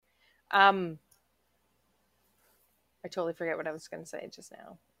I totally forget what I was going to say just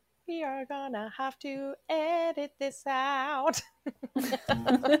now. We are gonna have to edit this out.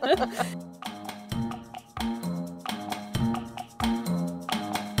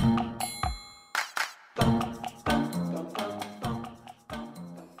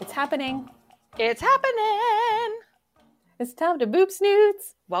 It's happening. It's happening. It's time to boop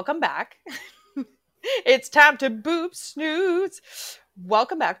snoots. Welcome back. It's time to boop snoots.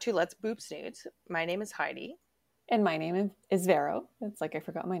 Welcome back to Let's Boop Snoots. My name is Heidi. And my name is Vero. It's like I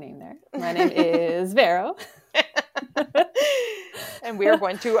forgot my name there. My name is Vero. And we are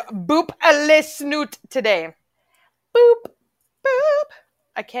going to boop a snoot today. Boop. Boop.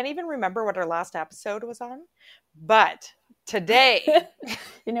 I can't even remember what our last episode was on. But today...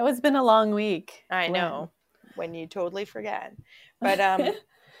 You know, it's been a long week. I know. When you totally forget. But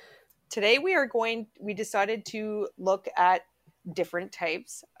today we decided to look at different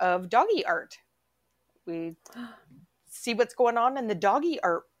types of doggy art. We see what's going on in the doggy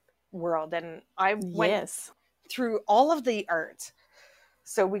art world. And I went through all of the art.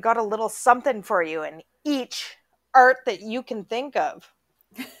 So we got a little something for you in each art that you can think of.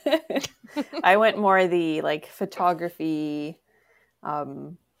 I went more the like photography,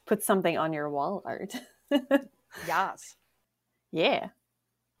 put something on your wall art. Yes. Yeah.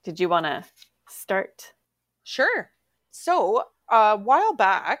 Did you want to start? Sure. So a while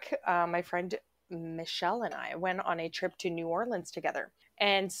back, my friend Michelle and I went on a trip to New Orleans together.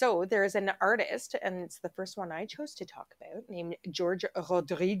 And so there's an artist, and it's the first one I chose to talk about, named George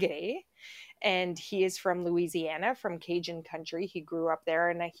Rodriguez. And he is from Louisiana, from Cajun country. He grew up there,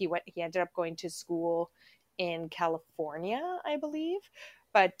 and he ended up going to school in California, I believe.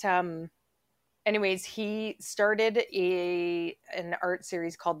 But anyways, he started an art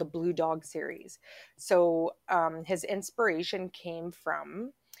series called the Blue Dog series. So his inspiration came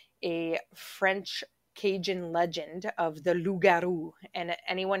from a French Cajun legend of the loup-garou. And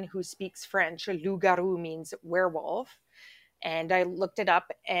anyone who speaks French, loup-garou means werewolf. And I looked it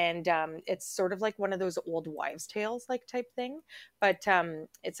up, and it's sort of like one of those old wives' tales like type thing. But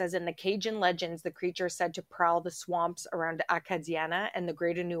it says in the Cajun legends, the creature is said to prowl the swamps around Acadiana and the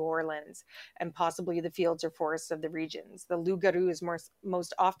greater New Orleans, and possibly the fields or forests of the regions. The loup-garou is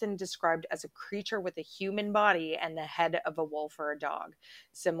most often described as a creature with a human body and the head of a wolf or a dog,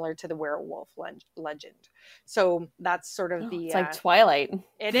 similar to the werewolf legend. So that's sort of It's like Twilight.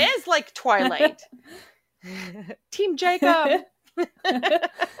 It is like Twilight. Team Jacob.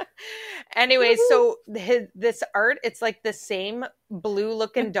 Anyway, so this art, it's like the same blue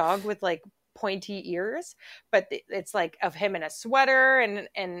looking dog with like pointy ears, but it's like of him in a sweater and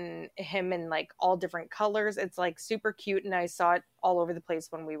him in like all different colors. It's like super cute, and I saw it all over the place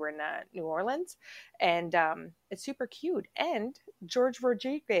when we were in New Orleans, and it's super cute. And George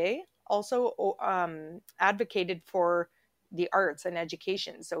Rodriguez also advocated for the arts and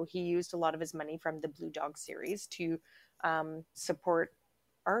education. So he used a lot of his money from the Blue Dog series to support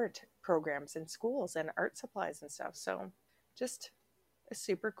art programs in schools and art supplies and stuff. So just a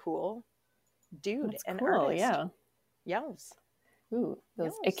super cool dude. That's and cool, artist. Yeah. Yes. Ooh,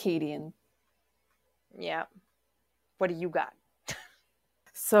 those Acadian. Yeah. What do you got?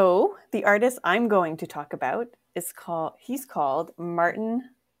 So the artist I'm going to talk about he's called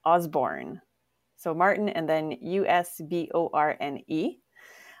Martin Osborne. So Martin and then Usborne.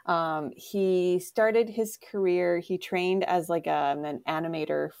 He started his career, he trained as like an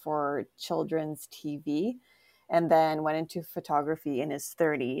animator for children's TV and then went into photography in his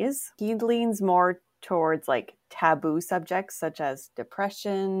 30s. He leans more towards like taboo subjects such as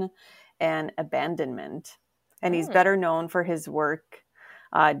depression and abandonment. And he's better known for his work,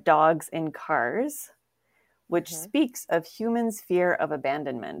 Dogs in Cars, which speaks of humans' fear of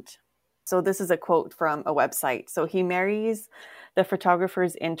abandonment. So this is a quote from a website. So he marries the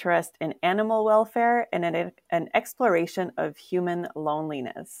photographer's interest in animal welfare and an exploration of human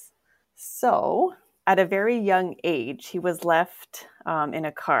loneliness. So at a very young age, he was left in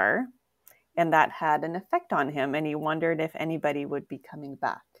a car, and that had an effect on him, and he wondered if anybody would be coming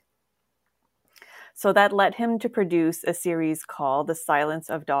back. So that led him to produce a series called The Silence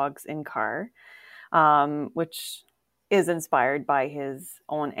of Dogs in Car, which is inspired by his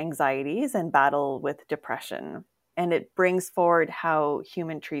own anxieties and battle with depression. And it brings forward how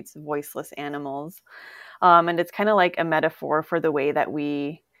human treats voiceless animals. And it's kind of like a metaphor for the way that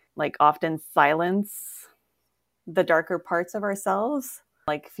we like often silence the darker parts of ourselves,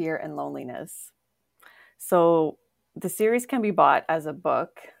 like fear and loneliness. So the series can be bought as a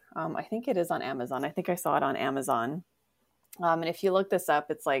book. I think it is on Amazon. I think I saw it on Amazon. And if you look this up,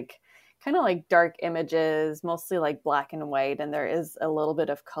 it's like kind of like dark images, mostly like black and white, and there is a little bit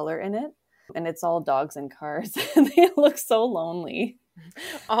of color in it. And it's all dogs and cars, and they look so lonely.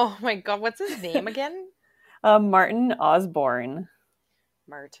 Oh my God, what's his name again? Martin Osborne.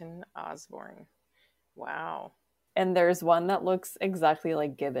 Martin Osborne. Wow. And there's one that looks exactly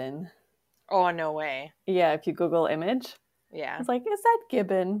like Gibbon. Oh, no way. Yeah, if you Google image, Yeah. it's like, is that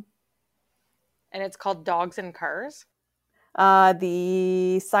Gibbon? And it's called Dogs and Cars?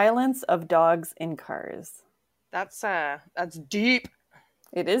 The Silence of Dogs in Cars. That's deep.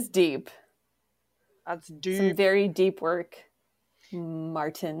 It is deep. That's deep. Some very deep work,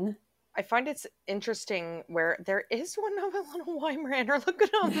 Martin. I find it's interesting where there is one of a little Weimaraner. Look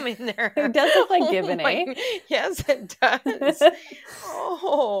at him in there. It does look like Gibbon, eh? Yes, it does.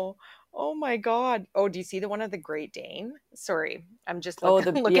 Oh my God. Oh, do you see the one of the Great Dane? Sorry, I'm just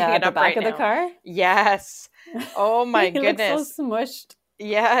looking it up right now. The back of the car? Yes. Oh my goodness. Looks so smushed.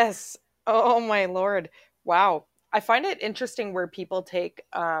 Yes. Oh my Lord. Wow. I find it interesting where people take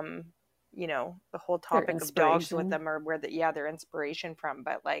you know, the whole topic of dogs with them, or where their inspiration from.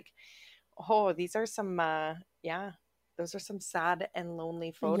 But like, oh, these are some those are some sad and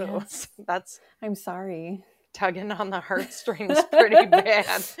lonely photos. Yes. I'm sorry. Tugging on the heartstrings pretty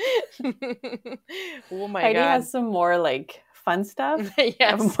bad. Oh my Heidi God. has some more like fun stuff.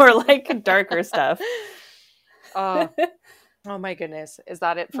 Yes. More like darker stuff. Oh my goodness. Is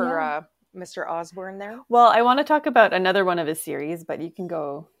that it for Mr. Osborne there? Well, I want to talk about another one of his series, but you can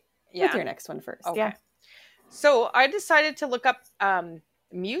go with your next one first. Okay. Yeah. So I decided to look up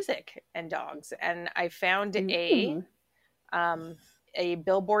music and dogs, and I found a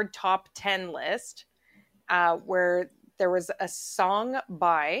Billboard Top 10 list where there was a song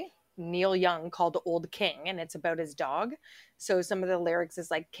by Neil Young called Old King, and it's about his dog. So some of the lyrics is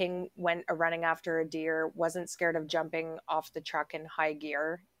like, King went a running after a deer, wasn't scared of jumping off the truck in high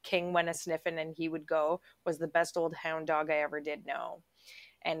gear. King went a sniffing and he would go, was the best old hound dog I ever did know.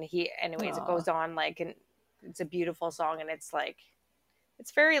 And it goes on like, and it's a beautiful song, and it's like,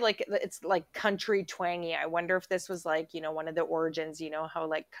 it's very like, it's like country twangy. I wonder if this was like, you know, one of the origins, you know, how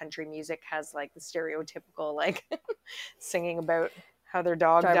like country music has like the stereotypical like singing about how their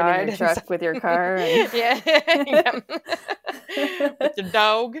dog died. In your truck with your car. And... yeah. With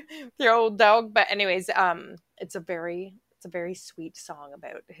your old dog. But anyways, it's a very sweet song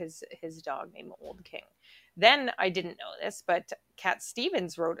about his dog named Old King. Then I didn't know this, but Cat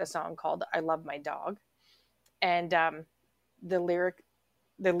Stevens wrote a song called I Love My Dog. And the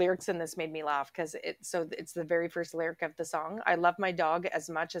lyrics in this made me laugh because it's the very first lyric of the song. I love my dog as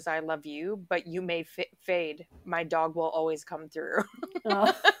much as I love you, but you may fade. My dog will always come through.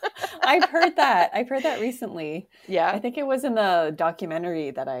 Oh, I've heard that recently. Yeah. I think it was in the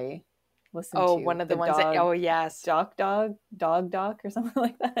documentary that I listened to. Oh, one of the ones yes. Dog or something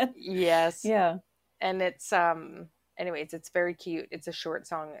like that. Yes. Yeah. And it's anyways, it's very cute. It's a short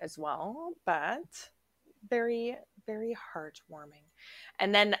song as well, but very, very heartwarming.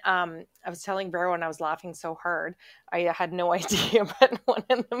 And then I was telling Vero, and I was laughing so hard, I had no idea, but one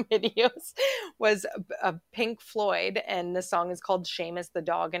of the videos was a Pink Floyd, and the song is called Seamus the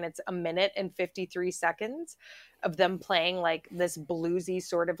Dog, and it's 1 minute and 53 seconds of them playing like this bluesy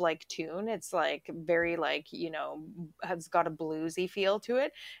sort of like tune. It's like very like, you know, has got a bluesy feel to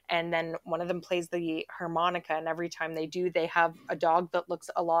it. And then one of them plays the harmonica, and every time they do, they have a dog that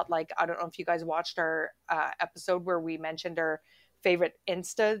looks a lot like, I don't know if you guys watched our episode where we mentioned our favorite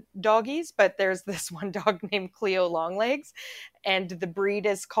Insta doggies, but there's this one dog named Cleo Longlegs, and the breed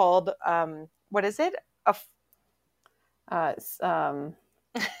is called what is it?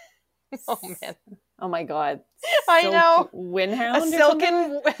 Oh man. Oh my God. I know. Windhound.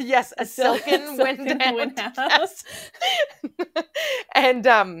 A silken windhound. Yes.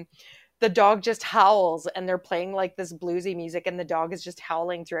 And the dog just howls, and they're playing like this bluesy music, and the dog is just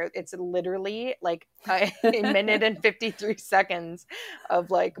howling throughout. It's literally like a minute and 53 seconds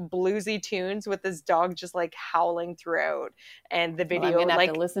of like bluesy tunes with this dog just like howling throughout. And the video, I'm gonna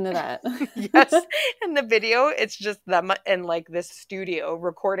have to listen to that. Yes. And the video, it's just them in like this studio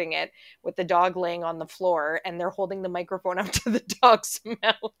recording it with the dog laying on the floor, and they're holding the microphone up to the dog's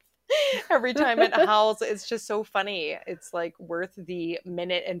mouth. Every time it howls. It's just so funny. It's like worth the 1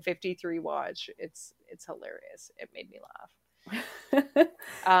 minute and 53 watch. It's hilarious. It made me laugh.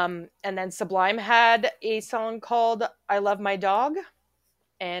 And then Sublime had a song called I Love My Dog,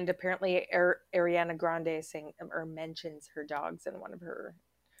 and apparently Ariana Grande mentions her dogs in one of her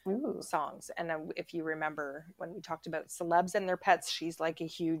songs. And if you remember when we talked about celebs and their pets, she's like a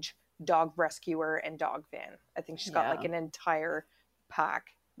huge dog rescuer and dog fan. I think she's got like an entire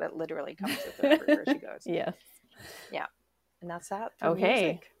pack that literally comes with her everywhere she goes. Yes. Yeah. And that's that for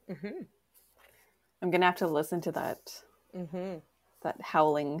Okay. music. I'm going to have to listen to that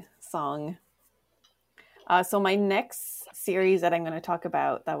howling song. So my next series that I'm going to talk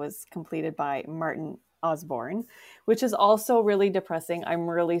about that was completed by Martin Osborne, which is also really depressing. I'm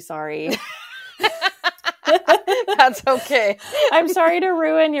really sorry. That's okay. I'm sorry to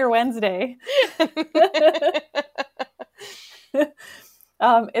ruin your Wednesday.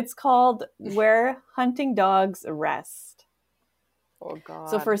 It's called Where Hunting Dogs Rest. Oh, God.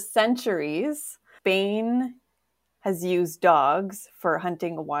 So for centuries, Spain has used dogs for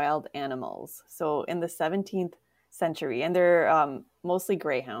hunting wild animals. So in the 17th century, and they're mostly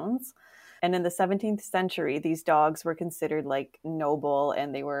greyhounds. And in the 17th century, these dogs were considered like noble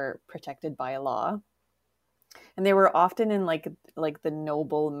and they were protected by law. And they were often in like the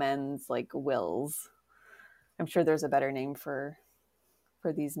noblemen's like wills. I'm sure there's a better name for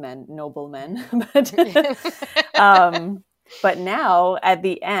these men, noblemen. But now at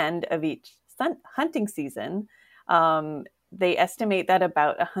the end of each hunting season, they estimate that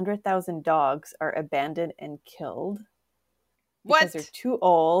about 100,000 dogs are abandoned and killed because they're too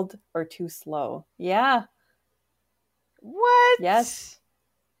old or too slow. Yeah. What? Yes.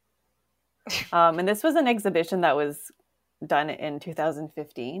 And this was an exhibition that was done in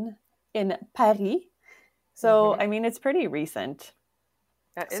 2015 in Paris. So, I mean, it's pretty recent.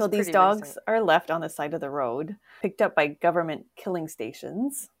 So these dogs are left on the side of the road, picked up by government killing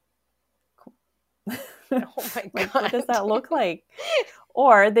stations. Oh my God. What does that look like?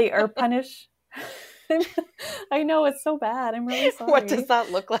 Or they are punished. I know, it's so bad. I'm really sorry. What does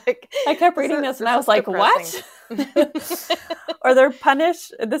that look like? I kept reading this and I was like, depressing. What? Or they're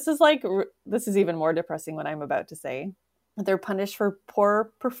punished. This is even more depressing what I'm about to say. They're punished for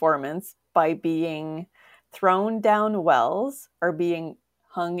poor performance by being thrown down wells or being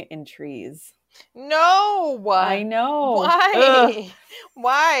hung in trees. No! I know. Why? Ugh.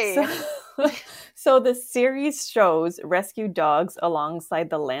 Why? So the series shows rescued dogs alongside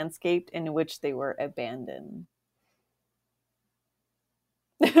the landscape in which they were abandoned.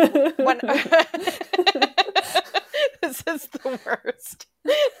 This is the worst.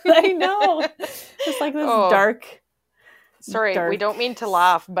 I know. It's like this dark. Sorry, we don't mean to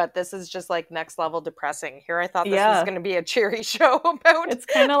laugh, but this is just like next level depressing. Here I thought this was going to be a cheery show about. It's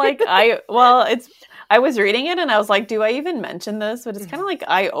kind of like I was reading it and I was like, do I even mention this? But it's kind of like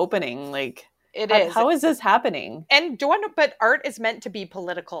eye-opening. Like, is. How is this happening? And but art is meant to be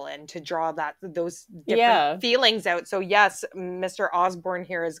political and to draw those different feelings out. So yes, Mr. Osborne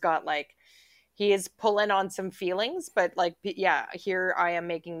here has got like, he is pulling on some feelings, but like, yeah, here I am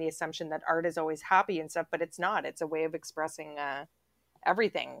making the assumption that art is always happy and stuff, but it's not. It's a way of expressing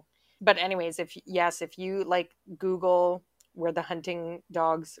everything. But anyways, if you like Google Where the Hunting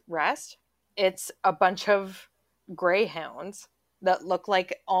Dogs Rest, it's a bunch of greyhounds that look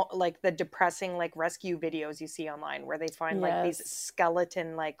like the depressing like rescue videos you see online where they find like these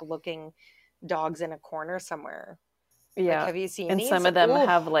skeleton like looking dogs in a corner somewhere. Yeah. Like, have you seen and these? Some of them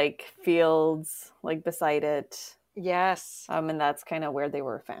have like fields like beside it. Yes. And that's kind of where they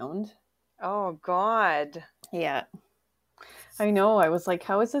were found. Oh God. Yeah. I know. I was like,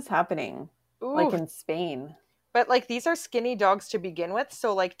 how is this happening? Ooh. Like in Spain. But like these are skinny dogs to begin with,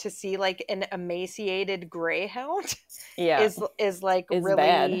 so like to see like an emaciated greyhound is like really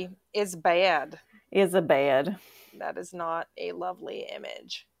bad. Is bad. That is not a lovely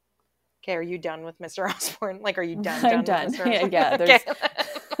image. Okay, are you done with Mr. Osborne? Like, are you done? I'm done. With Mr. Osborne? Yeah, there's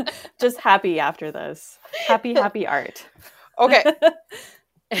just happy after this. Happy art. Okay.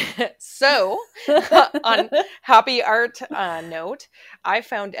 So, on happy art note, I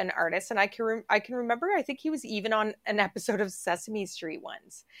found an artist, and I can remember. I think he was even on an episode of Sesame Street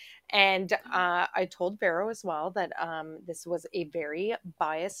once, and I told Vero as well that this was a very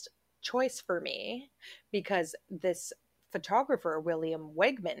biased choice for me because this photographer William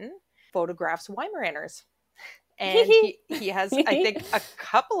Wegman photographs Weimaraners. And he has, I think, a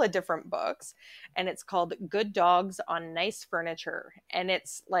couple of different books, and it's called Good Dogs on Nice Furniture. And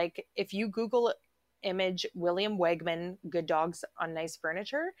it's like, if you Google image William Wegman, Good Dogs on Nice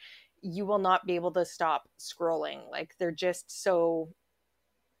Furniture, you will not be able to stop scrolling. Like, they're just so,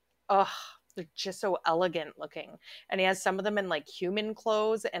 they're just so elegant looking. And he has some of them in like human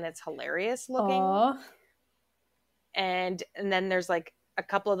clothes, and it's hilarious looking. Aww. And then there's like a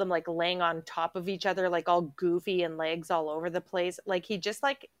couple of them like laying on top of each other, like all goofy and legs all over the place. Like he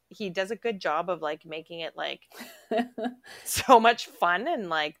does a good job of like making it like so much fun and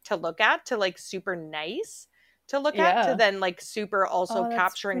like to look at, to like super nice to look at, to then like super also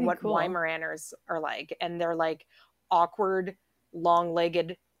capturing what cool. Weimaraners are like. And they're like awkward,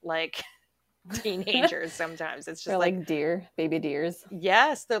 long-legged, like teenagers sometimes. It's They're just like, like deer, baby deers.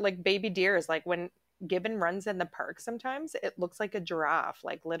 yes, they're like baby deers. Like when Gibbon runs in the park sometimes, it looks like a giraffe,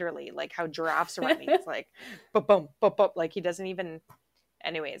 like literally, like how giraffes are running. It's like, boom, boom, boom, boom. Like he doesn't even,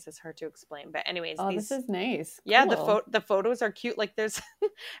 anyways, it's hard to explain. But anyways, Oh, this is nice. yeah, Cool. the photos are cute. Like there's,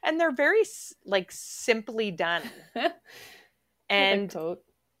 and they're very like simply done. With a And coat.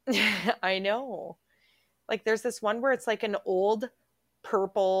 I know. Like there's this one where it's like an old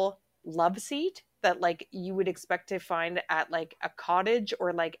purple love seat that like you would expect to find at like a cottage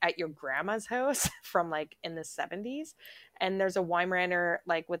or like at your grandma's house from like in the 70s. And there's a Weimaraner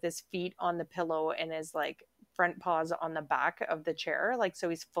like with his feet on the pillow and his like front paws on the back of the chair. Like so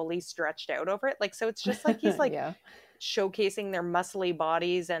he's fully stretched out over it. Like so it's just like he's like Yeah. showcasing their muscly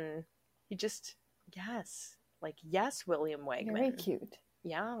bodies and he just yes. Like yes, William Very Wegman. cute.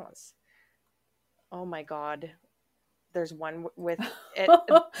 Yes. Oh my God. There's one with it.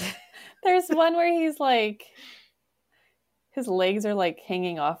 There's one where he's like, his legs are like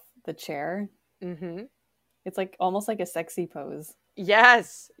hanging off the chair. Mm-hmm. It's like almost like a sexy pose.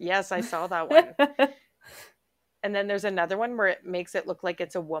 Yes. Yes, I saw that one. And then there's another one where it makes it look like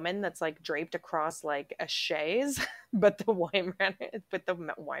it's a woman that's like draped across like a chaise, but the Weimaraner with the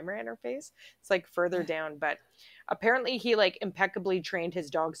Weimaraner face, it's like further down. But apparently he like impeccably trained his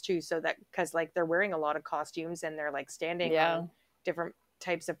dogs too, so that because like they're wearing a lot of costumes and they're like standing on different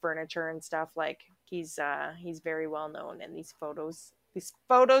types of furniture and stuff. Like he's very well known in these photos. These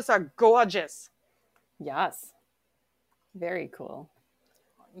photos are gorgeous. Yes. Very cool.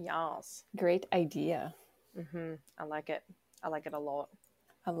 Yes. Great idea. Mm-hmm. I like it. I like it a lot.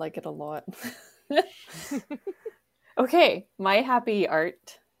 I like it a lot. Okay, my happy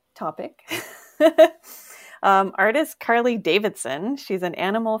art topic. Artist Carly Davidson, she's an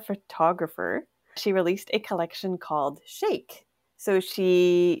animal photographer. She released a collection called Shake. So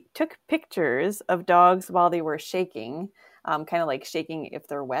she took pictures of dogs while they were shaking, kind of like shaking if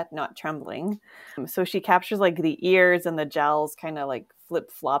they're wet, not trembling. So she captures like the ears and the jowls kind of like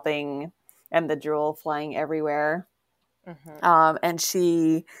flip-flopping and the drool flying everywhere. Mm-hmm. And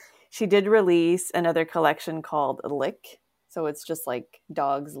she did release another collection called Lick. So it's just like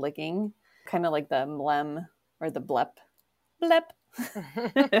dogs licking, kind of like the mlem or the blep. Blep.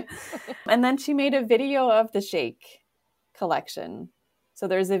 And then she made a video of the Shake collection. So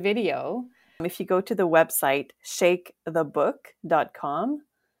there's a video. If you go to the website shakethebook.com,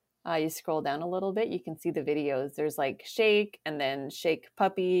 you scroll down a little bit, you can see the videos. There's like Shake and then Shake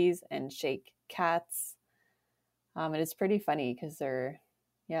puppies and Shake cats. And it's pretty funny because they're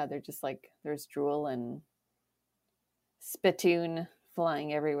just like there's drool and spittoon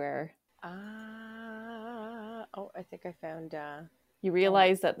flying everywhere. I think I found. You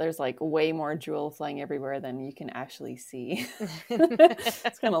realize that there's like way more drool flying everywhere than you can actually see.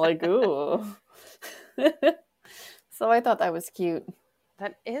 It's kind of like, ooh. So I thought that was cute.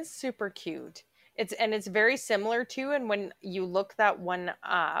 That is super cute. It's very similar to, and when you look that one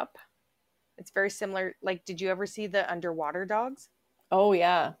up, it's very similar. Like, did you ever see the underwater dogs? Oh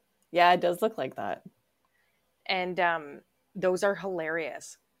yeah. Yeah, it does look like that. And those are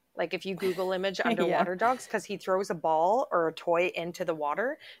hilarious. Like if you Google image underwater dogs, because he throws a ball or a toy into the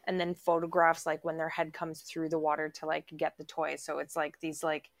water and then photographs like when their head comes through the water to like get the toy. So it's like these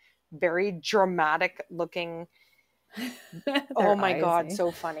like very dramatic looking. Oh my God, so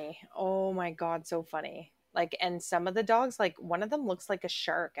funny. Oh my God, so funny. Like, and some of the dogs, like one of them looks like a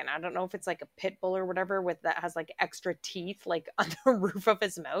shark, and I don't know if it's like a pit bull or whatever with that has like extra teeth like on the roof of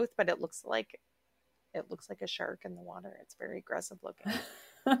his mouth, but it looks like a shark in the water. It's very aggressive looking.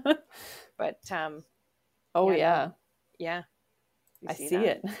 But yeah. I see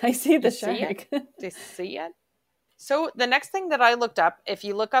it. I see the shark. Do you see it? So the next thing that I looked up, if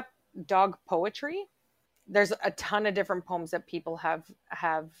you look up dog poetry, there's a ton of different poems that people have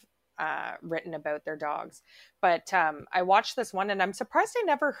written about their dogs. But I watched this one and I'm surprised I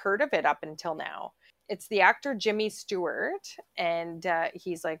never heard of it up until now. It's the actor Jimmy Stewart, and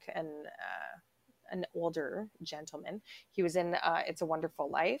he's like an older gentleman. He was in It's a Wonderful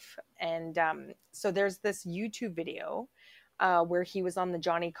Life. And so there's this YouTube video where he was on the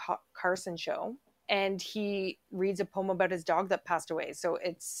Johnny Carson show, and he reads a poem about his dog that passed away. So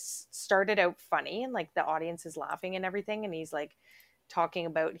it's started out funny and like the audience is laughing and everything. And he's like talking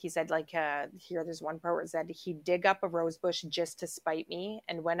about, he said like, here, there's one part where it said, he'd dig up a rose bush just to spite me.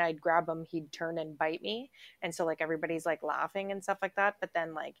 And when I'd grab him, he'd turn and bite me. And so like everybody's like laughing and stuff like that. But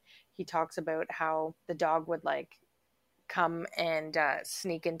then like he talks about how the dog would like come and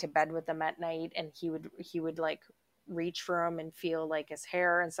sneak into bed with him at night. And he would like reach for him and feel like his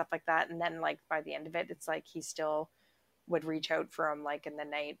hair and stuff like that. And then like by the end of it, it's like he still would reach out for him like in the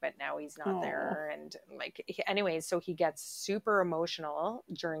night, but now he's not Aw. there. And like, anyways, so he gets super emotional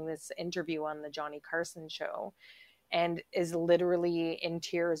during this interview on the Johnny Carson show and is literally in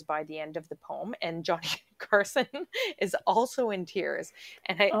tears by the end of the poem. And Johnny Carson is also in tears.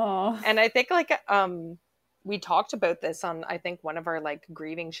 Oh. And I think like we talked about this on, I think, one of our like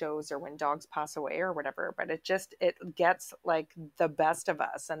grieving shows or when dogs pass away or whatever, but it gets like the best of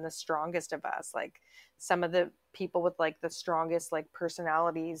us and the strongest of us. Like some of the people with like the strongest like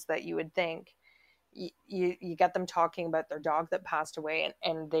personalities that you would think, you get them talking about their dog that passed away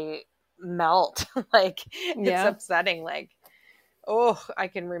and they melt. Like it's upsetting. Like, oh, I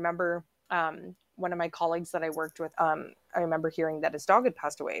can remember one of my colleagues that I worked with, I remember hearing that his dog had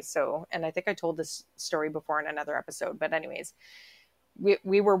passed away. So, and I think I told this story before in another episode, but anyways,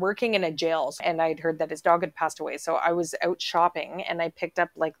 we were working in a jail and I'd heard that his dog had passed away. So I was out shopping and I picked up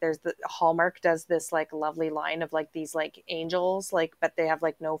like, there's the Hallmark does this like lovely line of like these like angels, like, but they have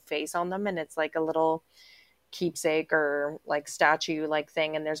like no face on them. And it's like a little keepsake or like statue like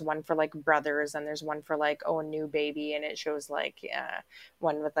thing, and there's one for like brothers and there's one for like, oh, a new baby, and it shows like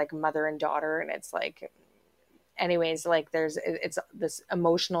one with like mother and daughter, and it's like, anyways, like it's this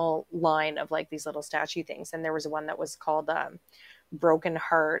emotional line of like these little statue things. And there was one that was called Broken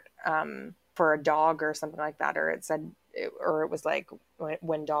Heart for a dog or something like that, or it said it was like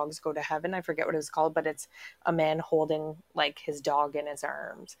when dogs go to heaven. I forget what it was called, but it's a man holding like his dog in his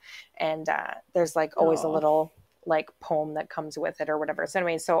arms, and there's like always a little like poem that comes with it or whatever. So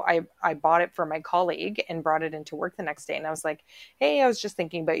anyway, so I bought it for my colleague and brought it into work the next day, and I was like, hey, I was just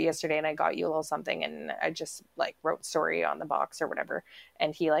thinking about you yesterday and I got you a little something, and I just like wrote sorry on the box or whatever.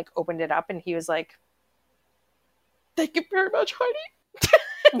 And he like opened it up and he was like, thank you very much, Heidi.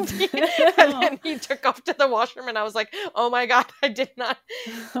 And then he took off to the washroom, and I was like, oh my God, I did not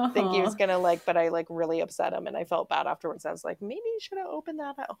think he was gonna like, but I like really upset him and I felt bad afterwards. I was like, maybe you should have opened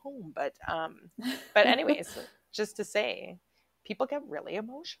that at home. But anyways, just to say, people get really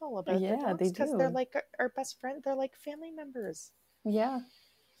emotional about their dogs because they're like our best friend. They're like family members. Yeah.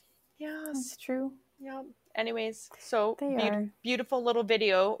 Yes. That's true. Yeah. Anyways, so are beautiful little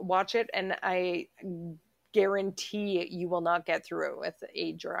video. Watch it, and I guarantee you will not get through it with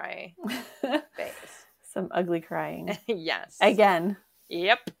a dry face. Some ugly crying. Yes. Again.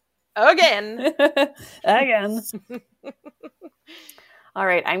 Yep. Again. Again. All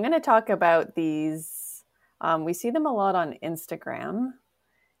right. I'm going to talk about these. We see them a lot on Instagram.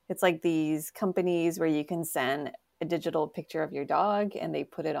 It's like these companies where you can send a digital picture of your dog and they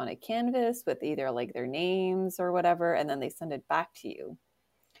put it on a canvas with either like their names or whatever, and then they send it back to you.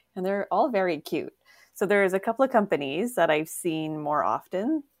 And they're all very cute. So there's a couple of companies that I've seen more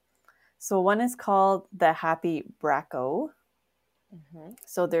often. So one is called the Happy Bracco. Mm-hmm.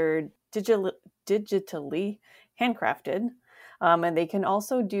 So they're digitally handcrafted. And they can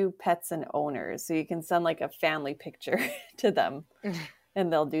also do pets and owners. So you can send like a family picture to them.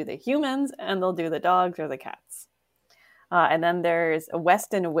 And they'll do the humans and they'll do the dogs or the cats. And then there's a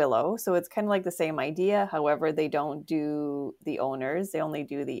Weston Willow. So it's kind of like the same idea. However, they don't do the owners. They only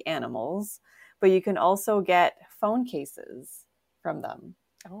do the animals. But you can also get phone cases from them.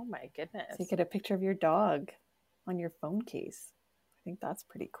 Oh my goodness. So you get a picture of your dog on your phone case. I think that's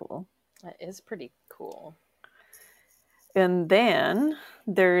pretty cool. That is pretty cool. And then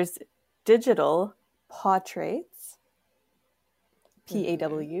there's digital portraits,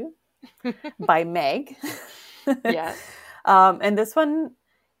 PAW, by Meg. Yes. And this one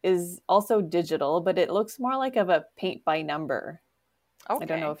is also digital, but it looks more like of a paint by number. Okay. I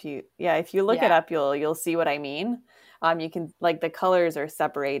don't know if you look it up, you'll see what I mean. You can, like, the colors are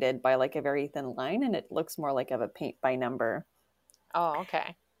separated by like a very thin line, and it looks more like of a paint by number. Oh,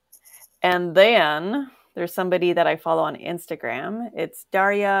 okay. And then there's somebody that I follow on Instagram. It's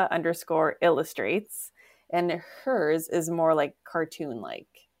Daria_illustrates, and hers is more like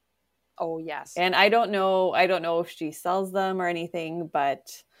cartoon-like. Oh, yes. And I don't know if she sells them or anything,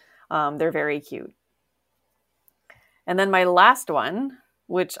 but they're very cute. And then my last one,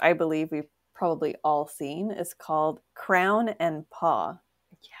 which I believe we've probably all seen, is called Crown and Paw.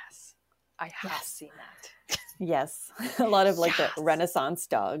 Yes, I have seen that. Yes, a lot of like the Renaissance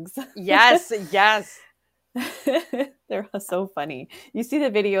dogs. Yes, yes. They're so funny. You see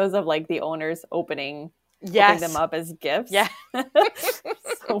the videos of like the owners opening them up as gifts. Yeah.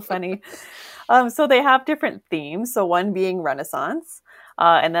 So funny. So they have different themes. So one being Renaissance.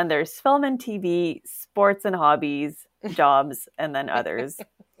 And then there's film and TV, sports and hobbies, jobs, and then others.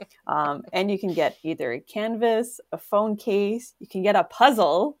 And you can get either a canvas, a phone case. You can get a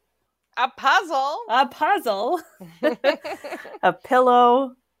puzzle. A puzzle. A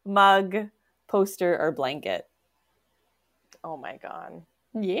pillow, mug, poster, or blanket. Oh my God.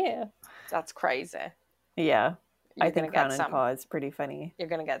 Yeah. That's crazy. Yeah. You're I going think to get Crown and some. Paw is pretty funny. You're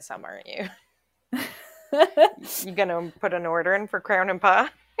going to get some, aren't you? You going to put an order in for Crown and Paw?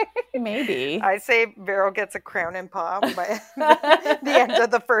 Maybe. I say Vero gets a Crown and Paw by the end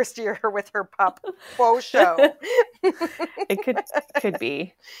of the first year with her pup. Faux show. It could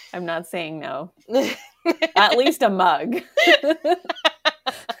be. I'm not saying no. At least a mug.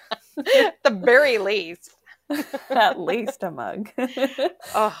 The very least. At least a mug.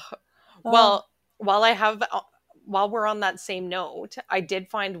 Oh, well, while we're on that same note, I did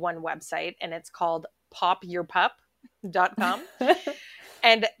find one website and it's called popyourpup.com.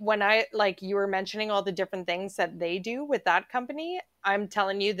 And when you were mentioning all the different things that they do with that company, I'm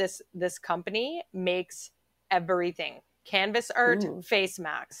telling you, this company makes everything. Canvas art, Ooh. face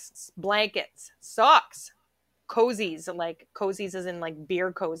masks, blankets, socks, cozies, like cozies as in like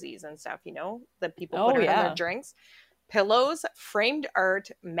beer cozies and stuff, that people put around their drinks. Pillows, framed art,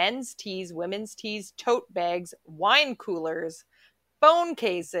 men's tees, women's tees, tote bags, wine coolers, phone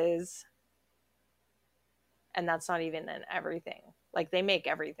cases. And that's not even in everything. Like, they make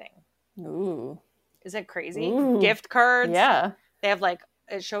everything. Ooh. Is it crazy? Ooh. Gift cards. Yeah. They have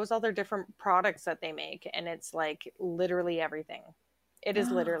it shows all their different products that they make. And it's like literally everything. It is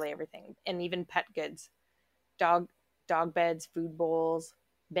literally everything. And even pet goods. Dog beds, food bowls,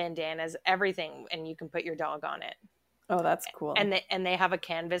 bandanas, everything. And you can put your dog on it. Oh, that's cool. And they have a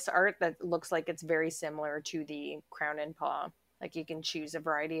canvas art that looks like it's very similar to the Crown and Paw. Like, you can choose a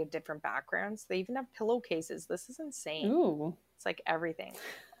variety of different backgrounds. They even have pillowcases. This is insane. Ooh. It's like everything.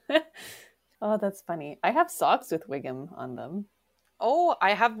 Oh, that's funny. I have socks with Wiggum on them. Oh,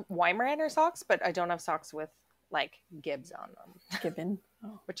 I have Weimaraner socks, but I don't have socks with like Gibbs on them. Gibbon.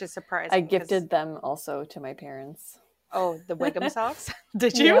 Oh. Which is surprising. I gifted them also to my parents. Oh, the Wiggum socks?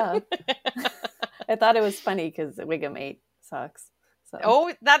 Did you? Yeah. I thought it was funny because Wiggum ate socks. So.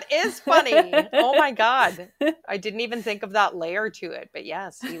 Oh, that is funny. Oh my God. I didn't even think of that layer to it. But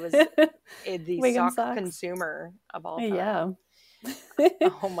yes, he was the sock consumer of all time. Yeah.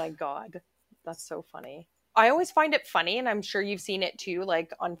 Oh my God. That's so funny. I always find it funny, and I'm sure you've seen it too,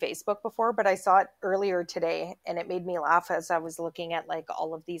 like on Facebook before, but I saw it earlier today and it made me laugh as I was looking at like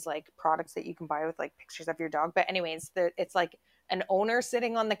all of these like products that you can buy with like pictures of your dog. But anyways, it's like an owner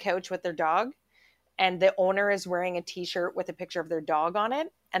sitting on the couch with their dog. And the owner is wearing a t-shirt with a picture of their dog on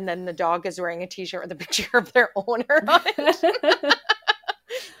it. And then the dog is wearing a t-shirt with a picture of their owner on it.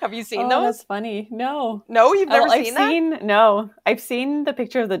 Have you seen those? That's funny. No. No, you've never seen that? No. I've seen the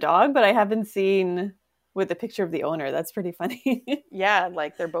picture of the dog, but I haven't seen with the picture of the owner. That's pretty funny. Yeah,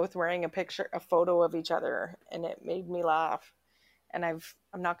 like they're both wearing a photo of each other. And it made me laugh. And I'm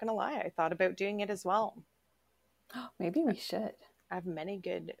not going to lie, I thought about doing it as well. Maybe we should. I have many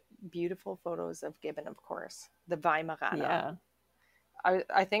good, beautiful photos of Gibbon, of course. The Weimaraner. Yeah.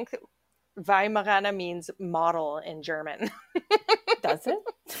 I think Weimaraner means model in German. Does it?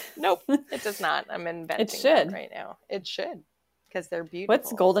 Nope, it does not. I'm inventing that right now. It should, because they're beautiful.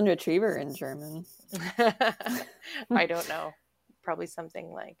 What's golden retriever in German? I don't know. Probably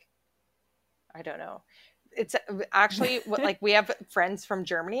something like, I don't know. It's actually like we have friends from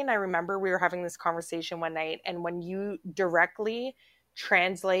Germany, and I remember we were having this conversation one night, and when you directly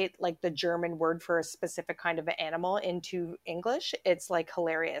translate like the German word for a specific kind of animal into English, it's like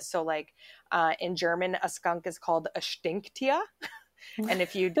hilarious. So like in German, a skunk is called a Stinktier. And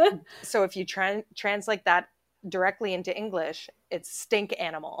if you translate that directly into English, it's stink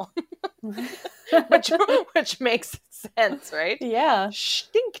animal. which makes sense, right? Yeah.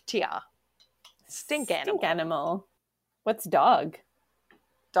 Stinktier. Stink animal. What's dog?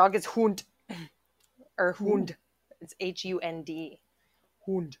 Dog is Hund. Or Hund. It's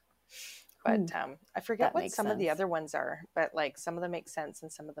Hund. Hund. But I forget what some of the other ones are. But like some of them make sense and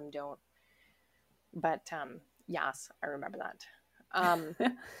some of them don't. But yes, I remember that.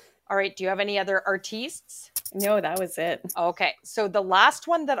 All right. Do you have any other artistes? No, that was it. Okay. So the last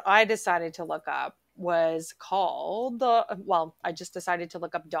one that I decided to look up was called I just decided to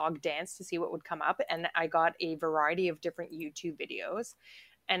look up dog dance to see what would come up, and I got a variety of different YouTube videos,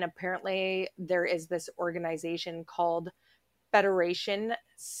 and apparently there is this organization called Fédération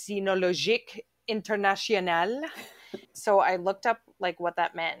Cynologique Internationale. So I looked up like what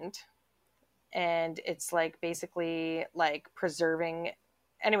that meant, and it's like basically like preserving.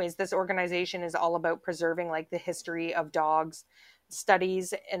 Anyways, this organization is all about preserving like the history of dogs,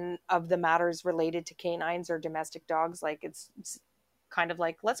 studies and of the matters related to canines or domestic dogs. Like it's kind of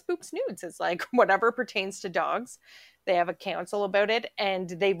like let's poop snoods. It's like whatever pertains to dogs. They have a council about it, and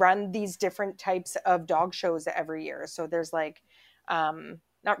they run these different types of dog shows every year. So there's like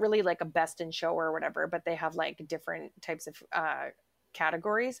not really like a best in show or whatever, but they have like different types of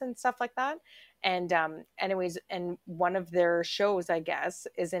categories and stuff like that. And anyways, and one of their shows, I guess,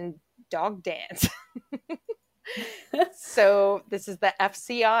 is in dog dance. So this is the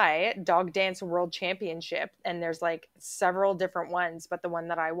FCI Dog Dance World Championship, and there's like several different ones, but the one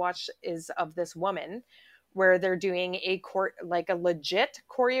that I watched is of this woman where they're doing like a legit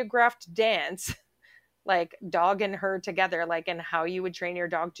choreographed dance, like dog and her together, like, and how you would train your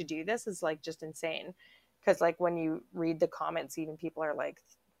dog to do this is like just insane. Because like when you read the comments, even people are like,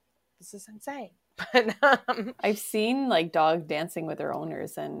 this is insane. But I've seen like dog dancing with their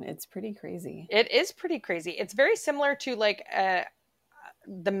owners, and it's pretty crazy. it is pretty crazy. It's very similar to like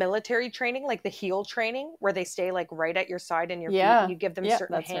the military training, like the heel training, where they stay like right at your side and your feet, and you give them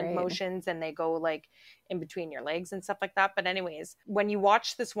certain hand motions, and they go like in between your legs and stuff like that. But anyways, when you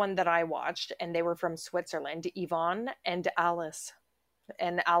watch this one that I watched, and they were from Switzerland, Yvonne and Alice,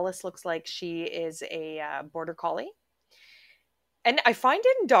 and Alice looks like she is a border collie. And I find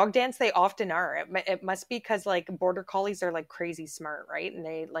in dog dance they often are. It must be because like border collies are like crazy smart, right? And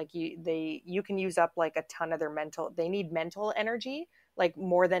they like you can use up like a ton of their mental. They need mental energy like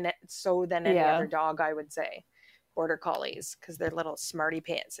more than any other dog, I would say. Border collies, because they're little smarty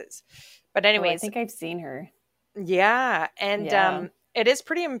pantses. But anyways, I think I've seen her. Yeah, and it is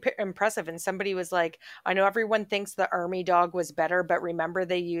pretty impressive. And somebody was like, I know everyone thinks the army dog was better, but remember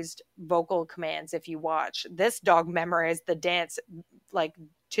they used vocal commands. If you watch, this dog memorized the dance like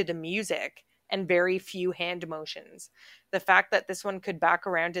to the music and very few hand motions. The fact that this one could back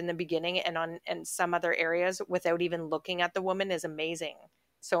around in the beginning and on and some other areas without even looking at the woman is amazing.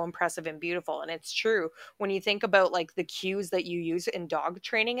 So impressive and beautiful. And it's true when you think about like the cues that you use in dog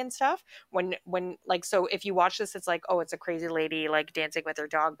training and stuff, when like, so if you watch this, it's like, oh, it's a crazy lady like dancing with her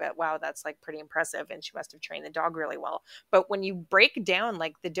dog, but wow, that's like pretty impressive, and she must have trained the dog really well. But when you break down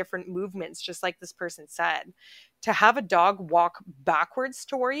like the different movements, just like this person said, to have a dog walk backwards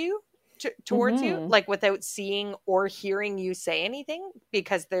towards you, like without seeing or hearing you say anything,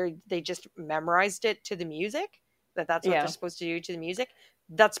 because they just memorized it to the music, that's what they're supposed to do to the music.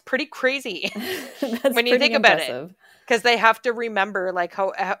 That's pretty crazy when you think about it, because they have to remember like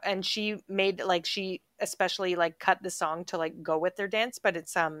how, and she made like, she especially like cut the song to like go with their dance, but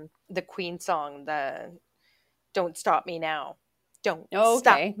it's the Queen song, the Don't Stop Me Now, Don't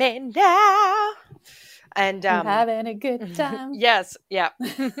Stop Me Now, and I'm having a good time. Yes, yeah.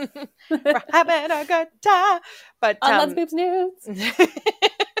 We're having a good time, but Let's Boobs News.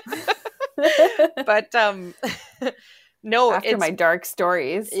 But no, after my dark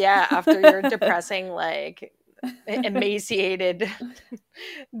stories. Yeah, after your depressing, like emaciated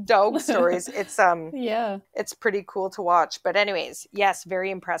dog stories, it's pretty cool to watch. But anyways, yes,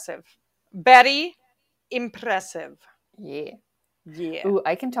 very impressive. Very impressive. Yeah. Ooh,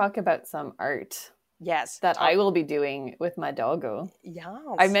 I can talk about some art. Yes. That I will be doing with my doggo. Yes.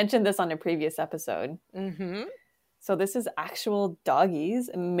 I mentioned this on a previous episode. Mm-hmm. So this is actual doggies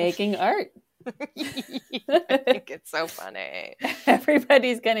making art. I think it's so funny.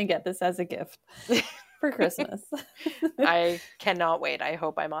 Everybody's gonna get this as a gift for Christmas. I cannot wait. I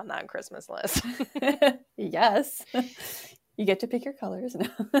hope I'm on that Christmas list. Yes. You get to pick your colors now.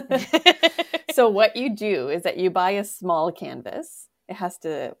 So what you do is that you buy a small canvas. It has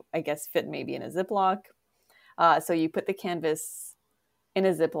to, I guess, fit maybe in a Ziploc. So you put the canvas in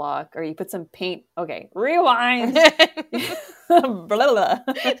a Ziploc, or you put some paint. Okay, rewind. Blah, blah.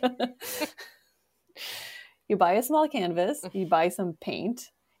 You buy a small canvas, you buy some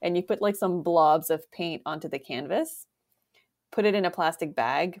paint, and you put like some blobs of paint onto the canvas. Put it in a plastic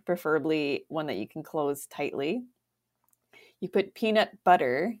bag, preferably one that you can close tightly. You put peanut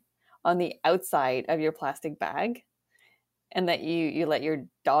butter on the outside of your plastic bag, and that you let your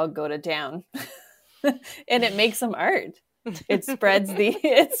dog go to town. And it makes some art. It spreads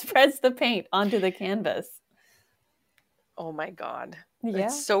the paint onto the canvas. Oh my God. Yeah.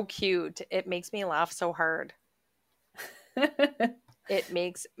 It's so cute. It makes me laugh so hard. It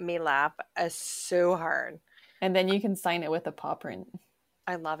makes me laugh so hard. And then you can sign it with a paw print.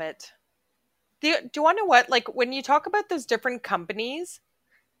 I love it. Do you want to know what? Like when you talk about those different companies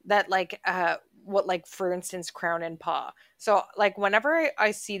that like, what, like for instance, Crown and Paw. So like whenever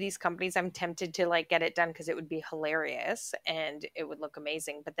I see these companies, I'm tempted to like get it done because it would be hilarious and it would look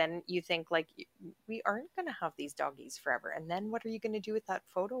amazing. But then you think like, we aren't going to have these doggies forever. And then what are you going to do with that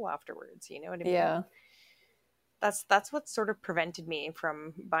photo afterwards? You know what I mean? Yeah. That's what sort of prevented me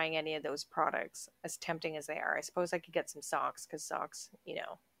from buying any of those products, as tempting as they are. I suppose I could get some socks, because socks, you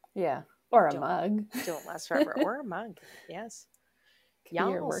know. Yeah. Or a mug. Don't last forever. Or a mug. Yes.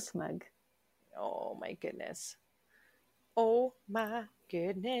 Your work mug. Oh my goodness. Oh my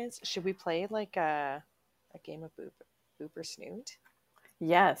goodness. Should we play like a game of boop or snoot?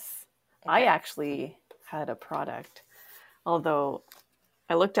 Yes. I actually had a product, although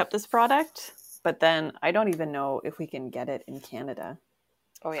I looked up this product, but then I don't even know if we can get it in Canada.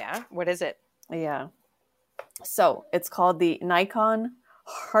 Oh, yeah? What is it? Yeah. So it's called the Nikon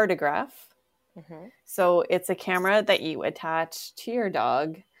Heartograph. Mm-hmm. So it's a camera that you attach to your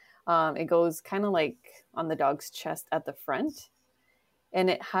dog. It goes kind of like on the dog's chest at the front. And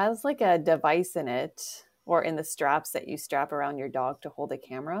it has like a device in it, or in the straps that you strap around your dog to hold a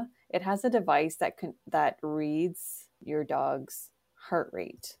camera. It has a device that reads your dog's heart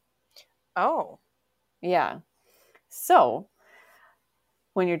rate. Oh. Yeah. So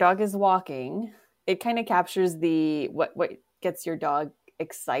when your dog is walking, it kind of captures what gets your dog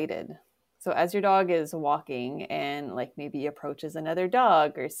excited. So as your dog is walking and like maybe approaches another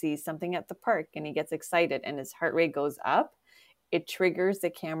dog or sees something at the park and he gets excited and his heart rate goes up, it triggers the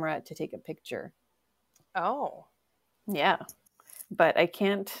camera to take a picture. Oh. Yeah. But I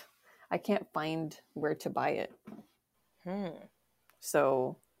can't find where to buy it.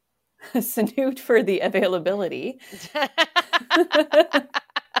 So snoot for the availability.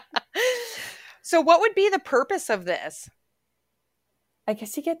 So what would be the purpose of this? I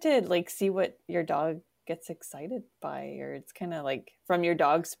guess you get to like see what your dog gets excited by, or it's kind of like from your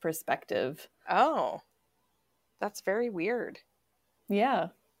dog's perspective. Oh, that's very weird. Yeah.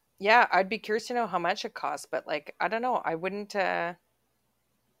 Yeah, I'd be curious to know how much it costs, but like, I don't know. I wouldn't, I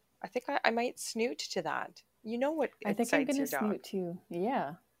think I might snoot to that. You know what I think I'm excites going your to dog? snoot too.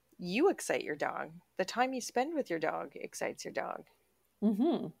 Yeah. You excite your dog. The time you spend with your dog excites your dog.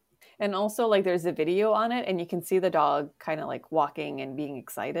 Mm-hmm. And also, like, there's a video on it, and you can see the dog kind of like walking and being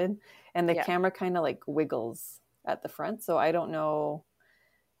excited, and the camera kind of like wiggles at the front. So I don't know,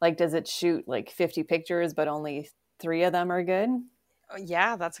 like, does it shoot like 50 pictures, but only 3 of them are good?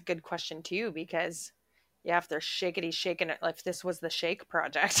 Yeah, that's a good question too, because yeah, if they're shaking it, like if this was the Shake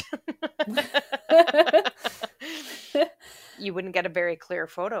Project, you wouldn't get a very clear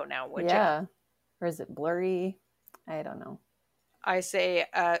photo now, would you? Yeah. Or is it blurry? I don't know. I say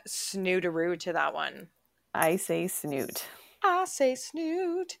snootaroo to that one. I say snoot. I say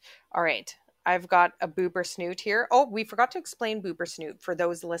snoot. All right. I've got a Booper Snoot here. Oh, we forgot to explain Booper Snoot for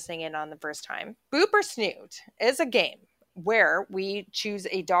those listening in on the first time. Booper Snoot is a game where we choose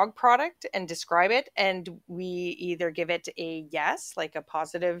a dog product and describe it, and we either give it a yes, like a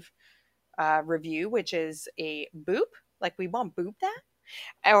positive review, which is a boop, like we want boop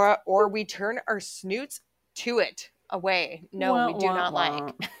that, or we turn our snoots to it away. No, we do not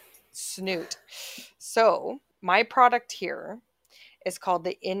like snoot. So my product here is called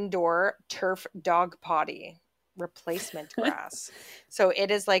the Indoor Turf Dog Potty Replacement Grass. So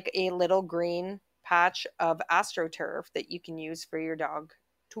it is like a little green patch of AstroTurf that you can use for your dog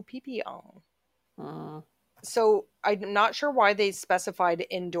to pee on. So I'm not sure why they specified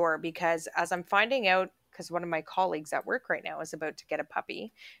indoor, because as I'm finding out, because one of my colleagues at work right now is about to get a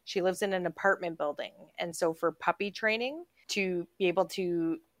puppy. She lives in an apartment building. And so for puppy training, to be able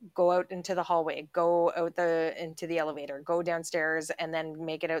to go out into the hallway, go out into the elevator, go downstairs, and then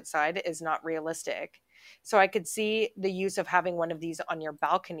make it outside is not realistic. So I could see the use of having one of these on your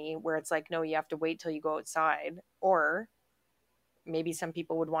balcony where it's like, no, you have to wait till you go outside. Or maybe some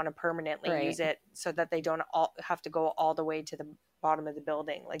people would want to permanently use it so that they don't have to go all the way to the bottom of the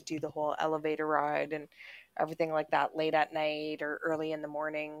building, like do the whole elevator ride and everything like that late at night or early in the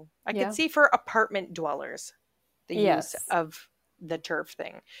morning. I could see for apartment dwellers the use of the turf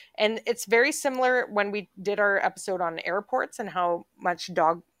thing. And it's very similar when we did our episode on airports and how much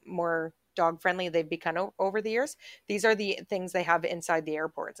more dog friendly they've become over the years. These are the things they have inside the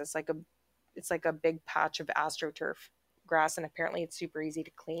airports. It's like a big patch of AstroTurf grass, and apparently it's super easy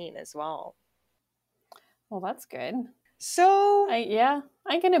to clean as well. Well, that's good. So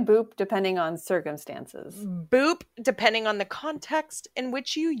I'm gonna boop depending on circumstances. Boop depending on the context in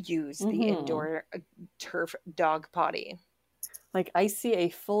which you use the indoor turf dog potty. Like I see a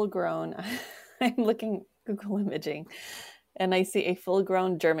full-grown I'm looking Google imaging, and I see a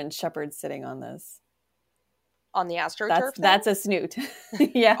full-grown German Shepherd sitting on this. On the AstroTurf? That's a snoot.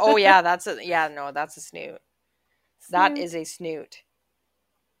 Yeah. Oh yeah, that's a snoot. That is a snoot.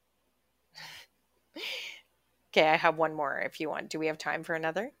 Okay, I have one more if you want. Do we have time for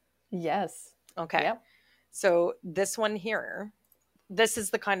another? Yes. Okay. Yep. So this one here, this is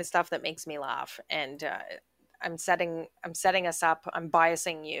the kind of stuff that makes me laugh, and I'm setting us up. I'm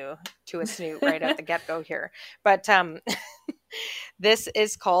biasing you to a snoot right at the get-go here. But this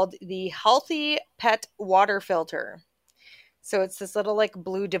is called the Healthy Pet Water Filter. So it's this little like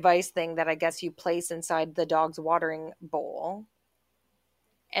blue device thing that I guess you place inside the dog's watering bowl.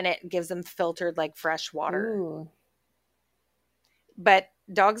 and it gives them filtered like fresh water. Ooh. But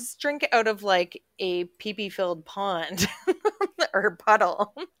dogs drink out of like a pee-pee filled pond or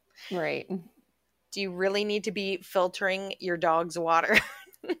puddle. Right. Do you really need to be filtering your dog's water?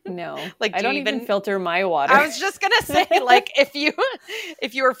 No. Like, I do you don't even even filter my water. I was just gonna say, like, if you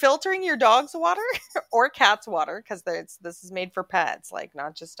are filtering your dog's water or cat's water, because this is made for pets, like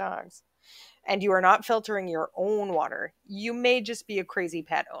not just dogs, and you are not filtering your own water, you may just be a crazy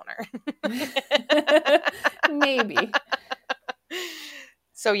pet owner. Maybe.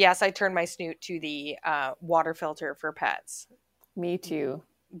 So yes, I turn my snoot to the water filter for pets. Me too.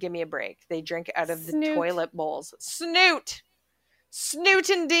 Give me a break. They drink out of the Snoot. toilet bowls. Snoot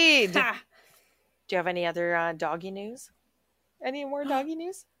indeed. Ha! Do you have any other doggy news? Any more doggy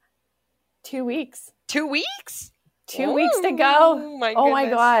news? 2 weeks. 2 weeks? 2 weeks to go. Oh my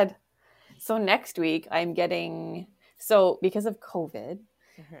goodness. God. So next week because of COVID,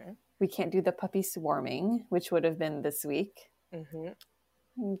 we can't do the puppy swarming, which would have been this week.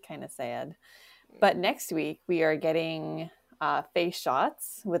 Kind of sad. But next week we are getting face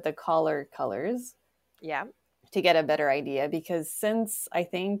shots with the collar colors. Yeah. To get a better idea, because since I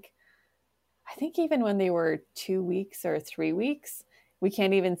think even when they were 2 weeks or 3 weeks, we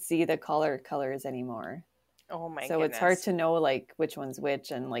can't even see the collar colors anymore. Oh my So goodness. it's hard to know like which one's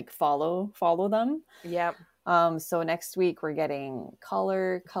which and like follow them. Yeah. So next week we're getting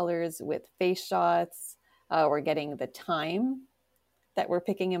collar colors with face shots. We're getting the time that we're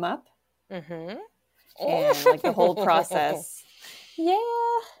picking him up. And like the whole process. Yeah.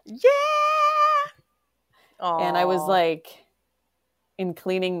 Aww. And I was like in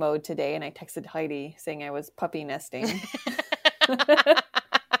cleaning mode today, and I texted Heidi saying I was puppy nesting.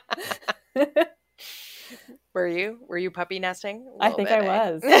 Were you puppy nesting? I think I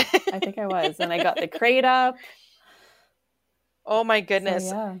was. And I got the crate up. Oh my goodness.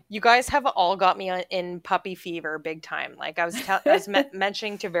 So, yeah. You guys have all got me in puppy fever big time. Like I was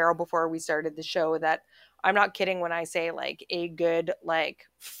mentioning to Vero before we started the show that I'm not kidding when I say like a good like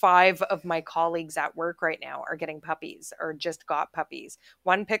 5 of my colleagues at work right now are getting puppies or just got puppies.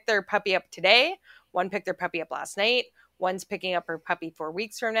 One picked their puppy up today. One picked their puppy up last night. One's picking up her puppy 4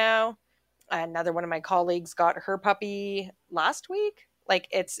 weeks from now. Another one of my colleagues got her puppy last week. Like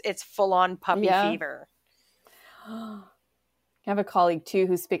it's full on puppy fever. I have a colleague too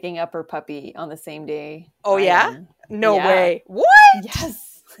who's picking up her puppy on the same day. Oh yeah? No way. What? Yes.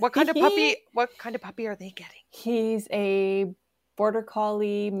 What kind of puppy are they getting? He's a border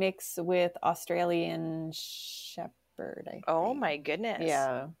collie mixed with Australian shepherd, I think. Oh my goodness.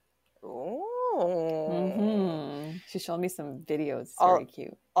 Yeah. Oh. She showed me some videos. It's very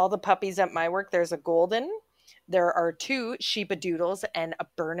cute. All the puppies at my work, there's a golden, there are 2 sheepadoodles and a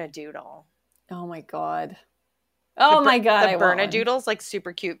bernedoodle. Oh my god. The bernedoodle's like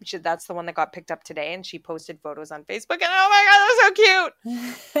super cute. That's the one that got picked up today, and she posted photos on Facebook, and oh my god, they're so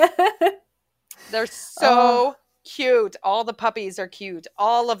cute. They're so cute. All the puppies are cute.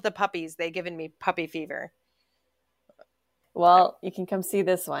 All of the puppies, they given me puppy fever. Well, you can come see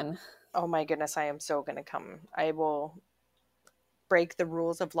this one. Oh my goodness, I am so gonna come. I will break the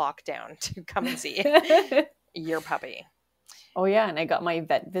rules of lockdown to come and see your puppy. Oh yeah, and I got my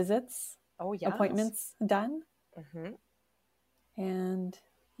vet visits. Oh yeah, appointments done. And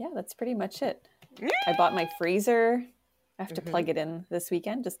yeah, that's pretty much it. I bought my freezer. I have to plug it in this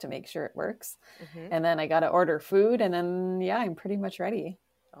weekend just to make sure it works. And then I got to order food, and then yeah, I'm pretty much ready.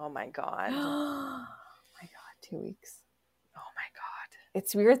 Oh my god. Oh my god, 2 weeks. Oh my god.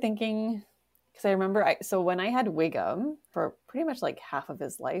 It's weird thinking, because I remember so when I had Wiggum for pretty much like half of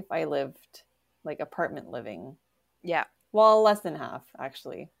his life, I lived like apartment living. Yeah. Well, less than half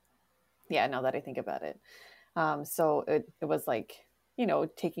actually. Yeah, now that I think about it. So it was like,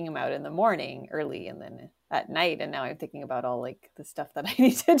 taking him out in the morning early and then at night. And now I'm thinking about all like the stuff that I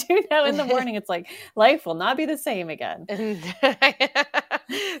need to do now in the morning. It's like life will not be the same again.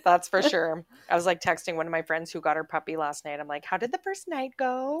 That's for sure. I was like texting one of my friends who got her puppy last night. I'm like, how did the first night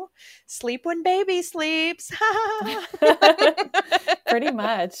go? Sleep when baby sleeps. Pretty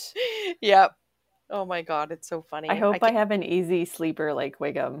much. Yep. Oh my God. It's so funny. I hope I have an easy sleeper like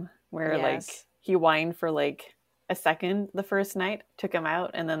Wiggum where like he whined for like a second the first night, took him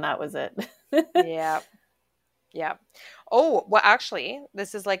out, and then that was it. Yeah. Yeah. Oh, well, actually,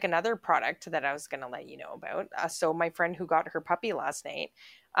 this is like another product that I was going to let you know about. So my friend who got her puppy last night,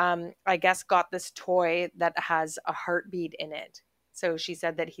 I guess got this toy that has a heartbeat in it. So she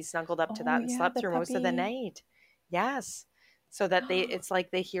said that he snuggled up to that and slept through most of the night. Yes. So that it's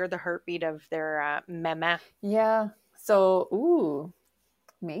like they hear the heartbeat of their mama. Yeah. So,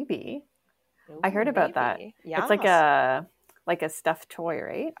 maybe. I heard about that. Yeah. It's like like a stuffed toy,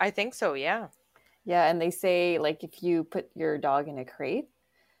 right? I think so, yeah. Yeah, and they say like if you put your dog in a crate,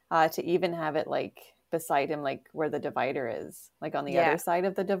 to even have it like beside him, like where the divider is, like on the Yeah. other side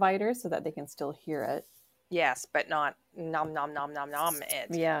of the divider, so that they can still hear it. Yes, but not nom nom nom nom nom it.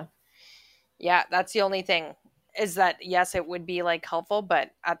 Yeah. Yeah, that's the only thing, is that yes, it would be like helpful,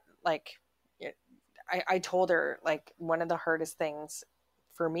 but I told her like one of the hardest things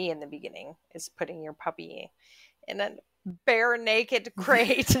for me in the beginning is putting your puppy in a bare naked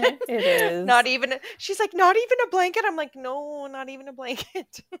crate. It is. Not even, she's like, not even a blanket. I'm like, no, not even a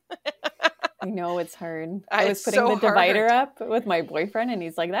blanket. I know it's hard. I was It's putting so the divider hard. up with my boyfriend, and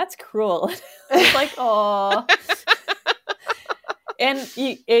he's like, "That's cruel." I was like, "Oh." And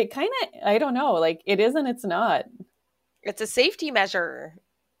it kind of, I don't know, like it is and it's not. It's a safety measure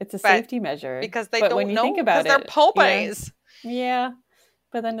It's a But- safety measure. because they But don't when you know, think about because they're it, puppies. yeah.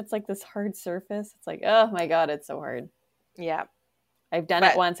 But then it's like this hard surface. It's like, oh my God, it's so hard. Yeah, I've done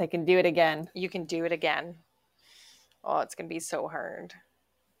But- it once. I can do it again. you can do it again. Oh, it's going to be so hard.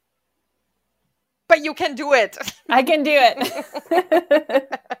 But you can do it. I can do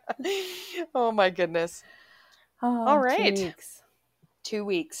it. Oh my goodness. Oh, All right. 2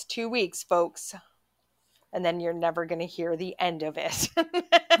 weeks. 2 weeks, folks. And then you're never going to hear the end of it.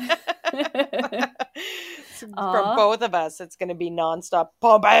 From Aw. both of us, it's going to be nonstop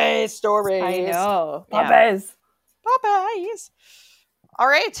puppy stories. I know. Yeah. Puppies. Puppies. All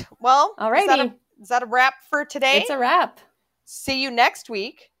right. Well, Alrighty. is that a wrap for today? It's a wrap See you next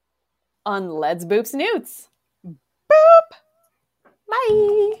week. on Let's Boop Snoots. Boop.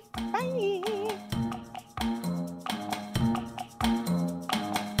 Bye. Bye.